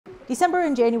December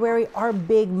and January are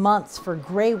big months for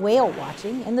gray whale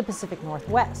watching in the Pacific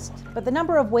Northwest, but the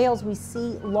number of whales we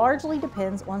see largely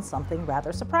depends on something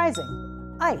rather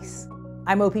surprising: ice.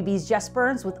 I'm OPB's Jes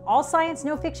Burns with All Science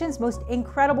No Fiction's most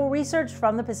incredible research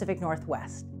from the Pacific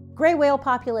Northwest. Gray whale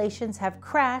populations have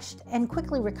crashed and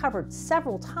quickly recovered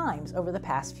several times over the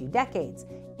past few decades.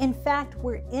 In fact,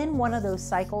 we're in one of those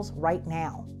cycles right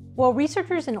now. Well,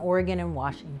 researchers in Oregon and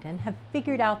Washington have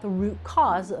figured out the root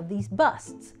cause of these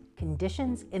busts: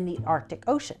 conditions in the Arctic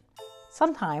Ocean.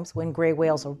 Sometimes when gray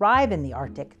whales arrive in the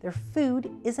Arctic, their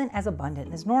food isn't as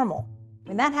abundant as normal.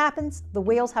 When that happens, the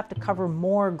whales have to cover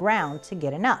more ground to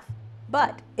get enough.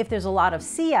 But if there's a lot of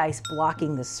sea ice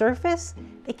blocking the surface,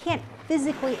 they can't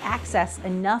physically access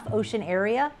enough ocean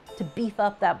area to beef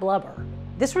up that blubber.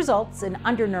 This results in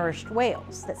undernourished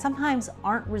whales that sometimes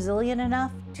aren't resilient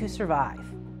enough to survive.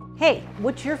 Hey,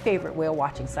 what's your favorite whale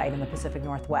watching site in the Pacific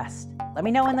Northwest? Let me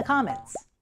know in the comments.